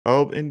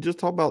Oh, and just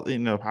talk about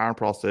the hiring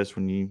process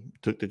when you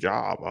took the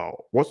job.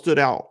 What stood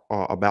out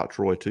about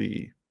Troy to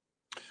you?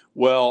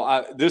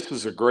 Well, this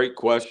is a great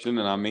question,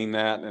 and I mean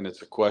that, and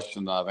it's a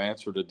question that I've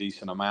answered a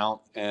decent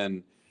amount,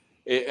 and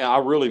I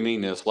really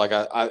mean this. Like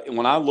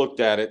when I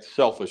looked at it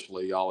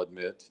selfishly, I'll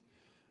admit,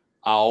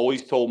 I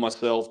always told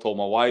myself, told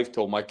my wife,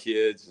 told my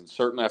kids, and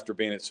certainly after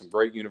being at some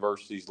great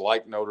universities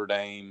like Notre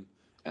Dame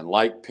and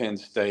like Penn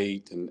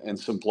State and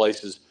some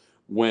places,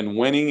 when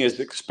winning is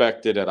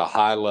expected at a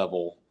high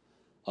level,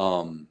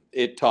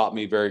 it taught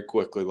me very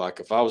quickly, like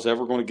if I was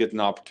ever going to get an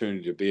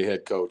opportunity to be a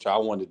head coach, I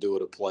wanted to do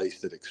it at a place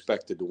that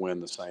expected to win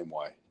the same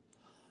way,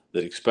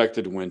 that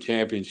expected to win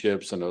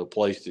championships, and a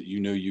place that you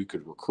knew you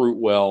could recruit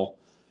well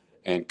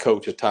and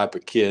coach a type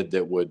of kid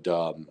that would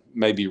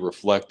maybe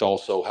reflect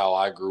also how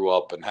I grew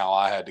up and how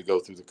I had to go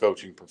through the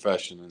coaching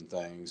profession and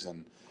things.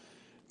 And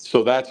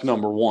so that's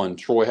number one.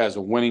 Troy has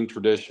a winning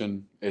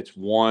tradition. It's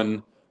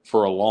won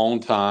for a long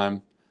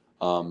time.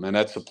 And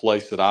that's a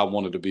place that I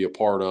wanted to be a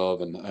part of,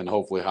 and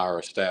hopefully hire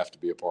a staff to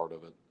be a part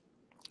of it.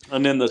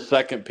 And then the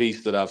second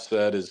piece that I've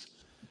said is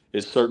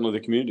certainly the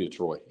community of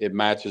Troy. It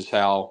matches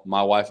how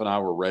my wife and I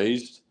were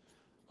raised.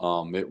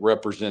 It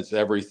represents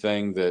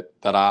everything that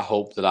I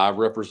hope that I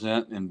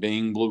represent in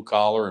being blue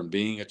collar and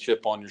being a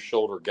chip on your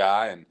shoulder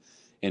guy,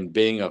 and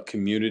being a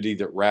community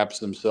that wraps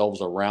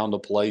themselves around a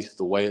place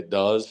the way it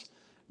does.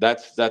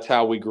 That's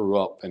how we grew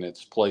up, and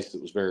it's a place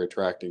that was very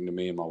attracting to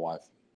me and my wife.